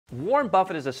Warren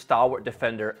Buffett is a stalwart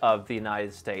defender of the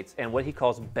United States and what he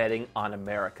calls betting on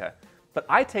America. But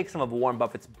I take some of Warren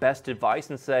Buffett's best advice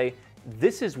and say,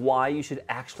 this is why you should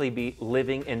actually be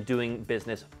living and doing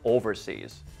business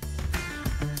overseas.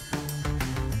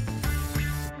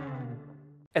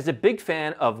 As a big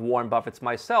fan of Warren Buffett's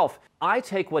myself, I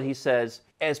take what he says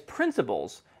as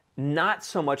principles, not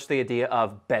so much the idea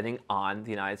of betting on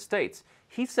the United States.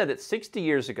 He said that 60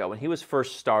 years ago when he was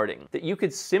first starting, that you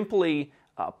could simply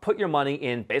put your money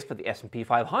in basically the S&P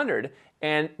 500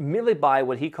 and merely by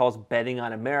what he calls betting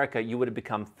on America, you would have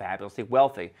become fabulously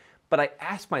wealthy. But I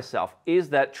asked myself, is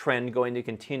that trend going to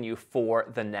continue for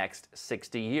the next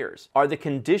 60 years? Are the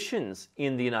conditions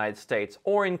in the United States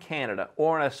or in Canada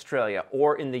or in Australia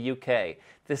or in the UK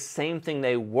the same thing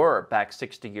they were back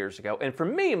 60 years ago? And for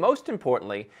me, most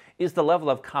importantly, is the level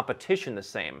of competition the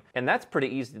same? And that's pretty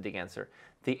easy to answer.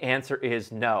 The answer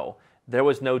is no. There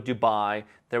was no Dubai,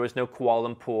 there was no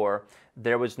Kuala Lumpur,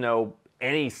 there was no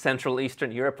any Central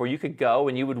Eastern Europe where you could go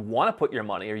and you would want to put your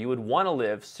money or you would want to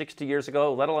live 60 years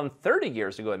ago, let alone 30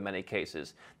 years ago in many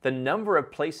cases. The number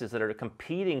of places that are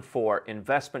competing for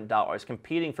investment dollars,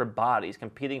 competing for bodies,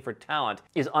 competing for talent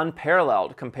is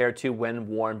unparalleled compared to when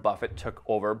Warren Buffett took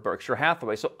over Berkshire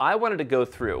Hathaway. So I wanted to go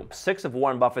through 6 of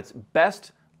Warren Buffett's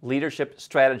best leadership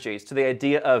strategies to the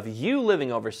idea of you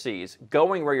living overseas,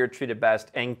 going where you're treated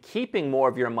best, and keeping more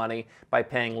of your money by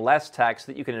paying less tax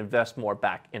so that you can invest more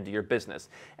back into your business.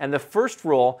 And the first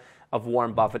rule of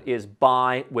Warren Buffett is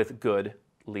buy with good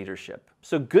leadership.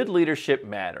 So good leadership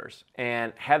matters,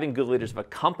 and having good leaders of a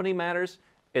company matters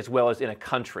as well as in a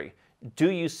country.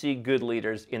 Do you see good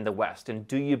leaders in the West, and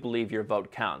do you believe your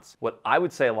vote counts? What I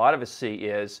would say a lot of us see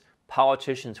is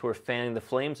politicians who are fanning the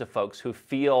flames of folks who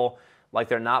feel like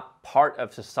they're not part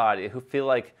of society, who feel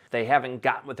like they haven't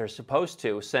gotten what they're supposed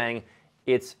to, saying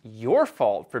it's your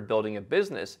fault for building a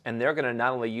business, and they're going to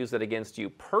not only use that against you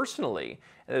personally,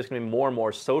 and there's going to be more and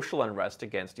more social unrest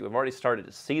against you. We've already started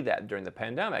to see that during the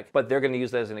pandemic, but they're going to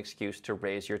use that as an excuse to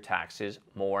raise your taxes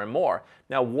more and more.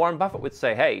 Now, Warren Buffett would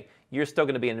say, hey, you're still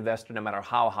going to be an investor no matter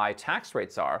how high tax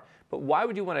rates are, but why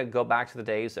would you want to go back to the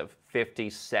days of 50,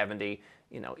 70,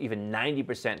 even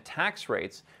 90% tax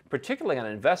rates, particularly on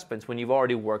investments when you've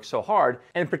already worked so hard,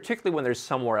 and particularly when there's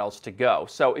somewhere else to go.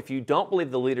 So if you don't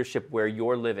believe the leadership where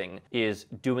you're living is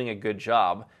doing a good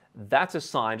job, that's a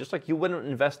sign. Just like you wouldn't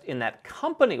invest in that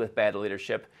company with bad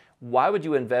leadership, why would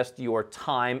you invest your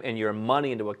time and your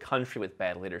money into a country with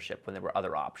bad leadership when there were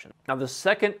other options? Now, the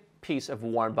second piece of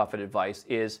Warren Buffett advice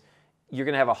is you're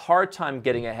going to have a hard time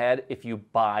getting ahead if you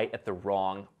buy at the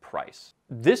wrong price.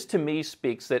 This to me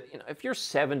speaks that if you're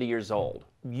 70 years old,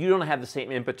 you don't have the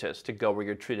same impetus to go where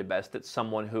you're treated best that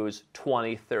someone who's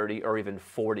 20, 30, or even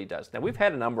 40 does. Now, we've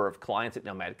had a number of clients at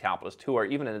Nomad Capitalist who are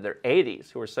even in their 80s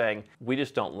who are saying, we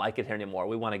just don't like it here anymore.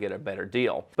 We want to get a better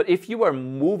deal. But if you are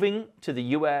moving to the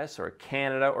US or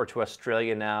Canada or to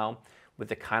Australia now, with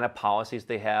the kind of policies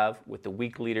they have, with the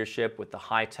weak leadership, with the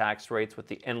high tax rates, with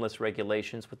the endless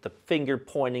regulations, with the finger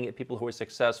pointing at people who are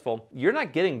successful, you're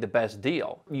not getting the best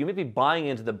deal. You may be buying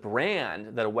into the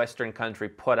brand that a Western country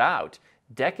put out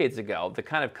decades ago, the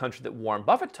kind of country that Warren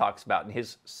Buffett talks about in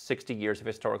his 60 years of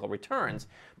historical returns,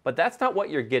 but that's not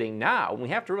what you're getting now. And we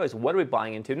have to realize, what are we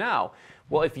buying into now?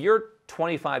 Well, if you're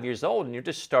 25 years old and you're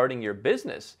just starting your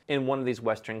business in one of these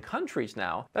Western countries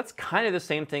now, that's kind of the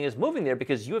same thing as moving there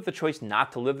because you have the choice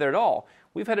not to live there at all.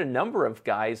 We've had a number of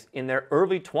guys in their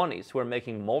early 20s who are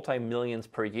making multi-millions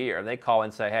per year, and they call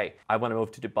and say, hey, I want to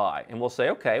move to Dubai. And we'll say,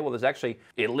 okay, well, there's actually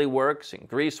Italy works, and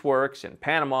Greece works, and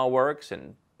Panama works,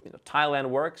 and Thailand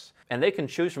works, and they can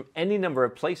choose from any number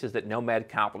of places that Nomad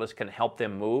Capitalist can help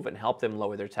them move and help them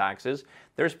lower their taxes.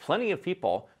 There's plenty of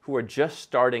people who are just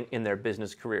starting in their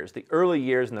business careers, the early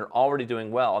years, and they're already doing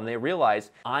well, and they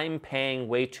realize, I'm paying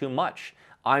way too much.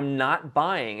 I'm not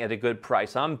buying at a good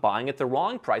price. I'm buying at the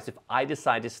wrong price if I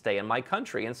decide to stay in my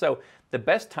country. And so the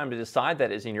best time to decide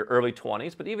that is in your early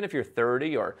 20s, but even if you're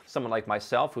 30 or someone like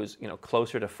myself who's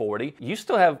closer to 40, you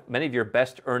still have many of your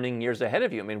best earning years ahead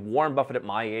of you. I mean, Warren Buffett at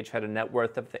my age had a net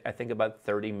worth of, I think, about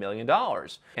 $30 million.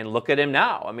 And look at him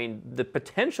now. I mean, the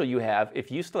potential you have, if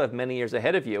you still have many years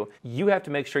ahead of you, you have to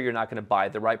make sure you're not going to buy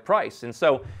at the right price. And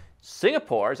so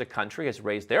Singapore as a country has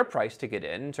raised their price to get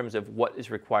in terms of what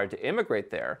is required to immigrate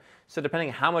there. So depending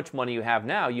on how much money you have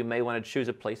now, you may want to choose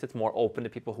a place that's more open to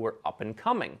people who are up and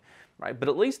coming, right? But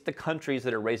at least the countries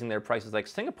that are raising their prices like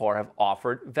Singapore have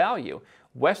offered value.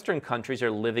 Western countries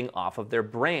are living off of their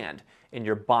brand, and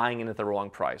you're buying in at the wrong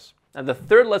price. Now, the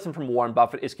third lesson from Warren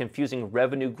Buffett is confusing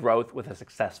revenue growth with a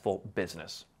successful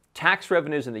business. Tax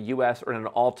revenues in the U.S. are at an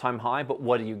all-time high, but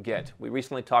what do you get? We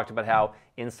recently talked about how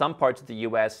in some parts of the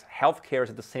U.S., healthcare is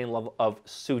at the same level of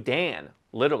Sudan,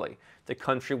 literally, the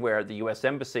country where the U.S.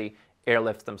 Embassy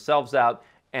airlifts themselves out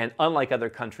and, unlike other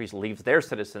countries, leaves their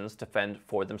citizens to fend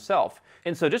for themselves.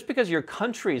 And so just because your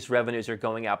country's revenues are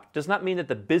going up does not mean that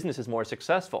the business is more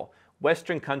successful.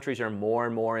 Western countries are more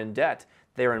and more in debt.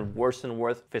 They're in worse and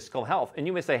worse fiscal health. And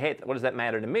you may say, hey, what does that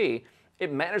matter to me?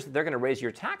 It matters that they're going to raise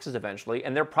your taxes eventually,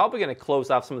 and they're probably going to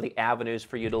close off some of the avenues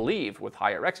for you to leave with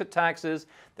higher exit taxes.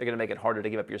 They're going to make it harder to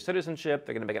give up your citizenship.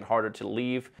 They're going to make it harder to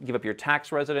leave, give up your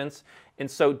tax residence. And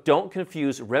so don't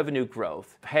confuse revenue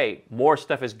growth. Hey, more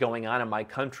stuff is going on in my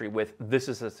country with this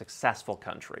is a successful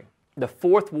country. The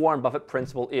fourth Warren Buffett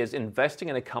principle is investing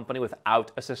in a company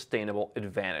without a sustainable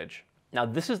advantage. Now,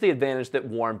 this is the advantage that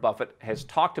Warren Buffett has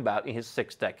talked about in his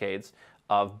 6 decades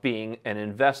of being an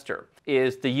investor,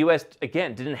 is the U.S.,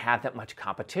 again, didn't have that much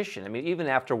competition. I mean, even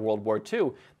after World War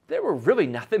II, there were really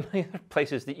not that many other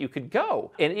places that you could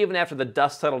go. And even after the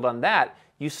dust settled on that,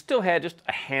 you still had just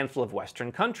a handful of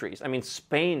Western countries. I mean,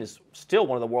 Spain is still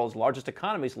one of the world's largest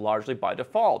economies, largely by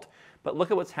default. But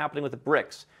look at what's happening with the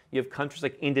BRICS. You have countries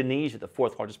like Indonesia, the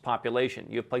 4th largest population.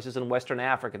 You have places in Western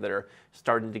Africa that are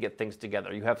starting to get things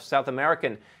together. You have South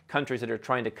American countries that are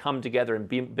trying to come together and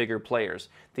be bigger players.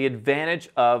 The advantage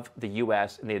of the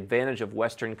U.S. and the advantage of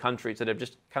Western countries that have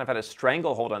just kind of had a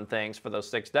stranglehold on things for those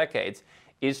 6 decades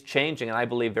is changing, and I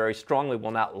believe very strongly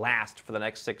will not last for the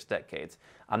next 6 decades.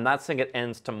 I'm not saying it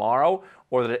ends tomorrow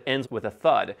or that it ends with a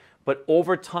thud, but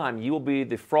over time you will be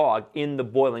the frog in the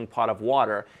boiling pot of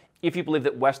water if you believe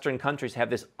that Western countries have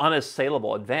this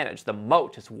unassailable advantage, the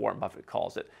moat, as Warren Buffett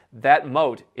calls it. That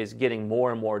moat is getting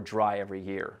more and more dry every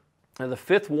year. Now, the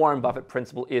 5th Warren Buffett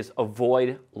principle is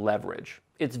avoid leverage.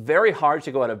 It's very hard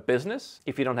to go out of business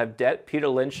if you don't have debt. Peter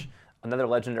Lynch, another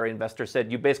legendary investor,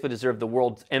 said you basically deserve the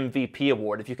world's MVP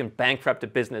award if you can bankrupt a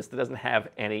business that doesn't have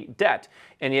any debt.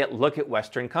 And yet look at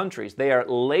Western countries. They are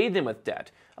laden with debt.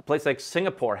 A place like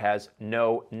Singapore has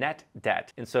no net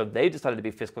debt. And so they decided to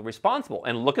be fiscally responsible.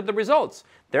 And look at the results.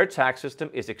 Their tax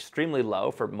system is extremely low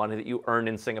for money that you earn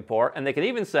in Singapore. And they can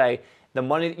even say the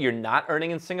money that you're not earning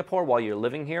in Singapore while you're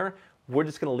living here, we're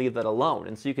just going to leave that alone.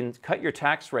 And so you can cut your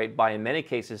tax rate by, in many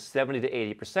cases, 70 to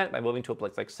 80% by moving to a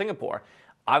place like Singapore.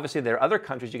 Obviously, there are other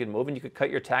countries you can move and you could cut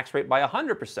your tax rate by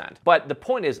 100%. But the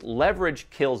point is, leverage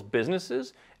kills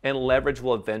businesses and leverage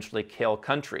will eventually kill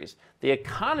countries. The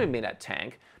economy may not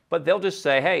tank, but they'll just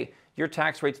say, hey, your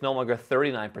tax rate's no longer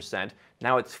 39%,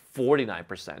 now it's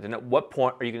 49%. And at what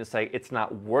point are you going to say it's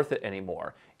not worth it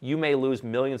anymore? You may lose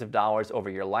millions of dollars over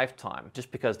your lifetime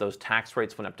just because those tax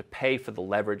rates went up to pay for the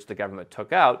leverage the government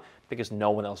took out because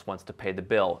no one else wants to pay the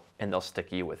bill and they'll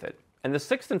stick you with it. And the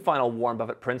 6th and final Warren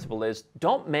Buffett principle is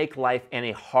don't make life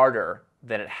any harder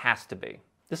than it has to be.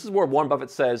 This is where Warren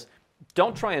Buffett says,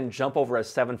 don't try and jump over a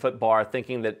 7-foot bar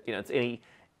thinking that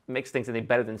makes things any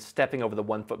better than stepping over the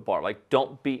 1-foot bar. Like,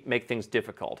 don't make things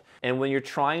difficult. And when you're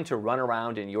trying to run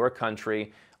around in your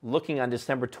country looking on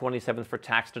December 27th for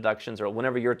tax deductions, or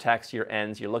whenever your tax year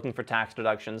ends, you're looking for tax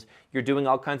deductions, you're doing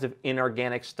all kinds of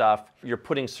inorganic stuff, you're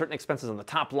putting certain expenses on the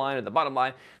top line or the bottom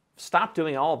line, stop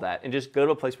doing all that and just go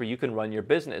to a place where you can run your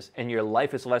business and your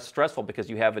life is less stressful because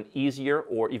you have an easier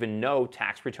or even no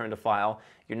tax return to file.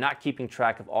 You're not keeping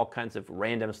track of all kinds of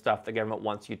random stuff the government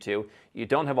wants you to. You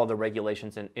don't have all the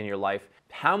regulations in your life.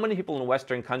 How many people in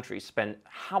Western countries spend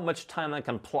how much time on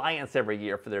compliance every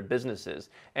year for their businesses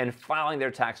and filing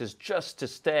their taxes just to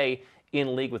stay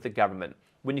in league with the government,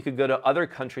 when you could go to other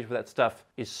countries where that stuff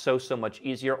is so much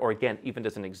easier, or again, even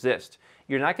doesn't exist?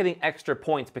 You're not getting extra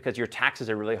points because your taxes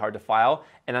are really hard to file,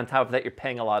 and on top of that, you're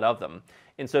paying a lot of them.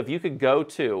 And so if you could go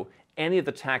to any of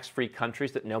the tax-free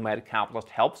countries that Nomad Capitalist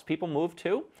helps people move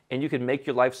to, and you could make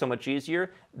your life so much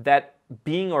easier, that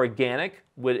being organic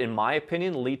would, in my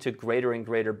opinion, lead to greater and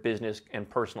greater business and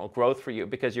personal growth for you,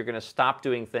 because you're going to stop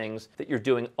doing things that you're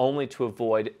doing only to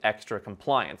avoid extra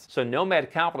compliance. So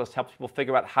Nomad Capitalist helps people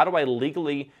figure out, how do I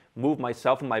legally move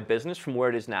myself and my business from where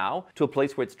it is now to a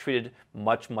place where it's treated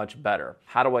much better?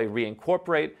 How do I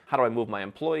reincorporate? How do I move my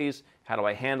employees? How do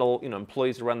I handle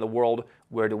employees around the world?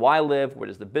 Where do I live? Where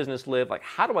does the business live? Like,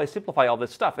 how do I simplify all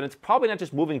this stuff? And it's probably not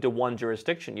just moving to one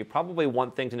jurisdiction. You probably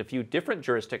want things in a few different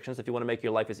jurisdictions if you want to make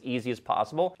your life as easy as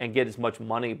possible and get as much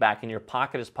money back in your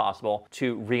pocket as possible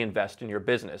to reinvest in your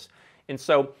business. And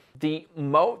so the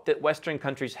moat that Western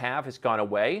countries have has gone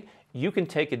away. You can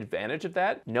take advantage of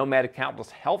that. Nomad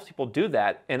Capitalist helps people do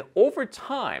that. And over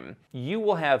time, you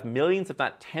will have millions, if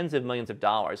not tens of millions of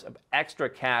dollars of extra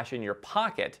cash in your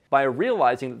pocket by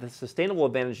realizing that the sustainable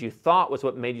advantage you thought was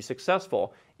what made you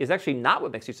successful is actually not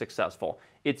what makes you successful.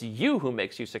 It's you who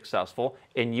makes you successful,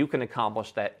 and you can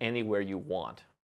accomplish that anywhere you want.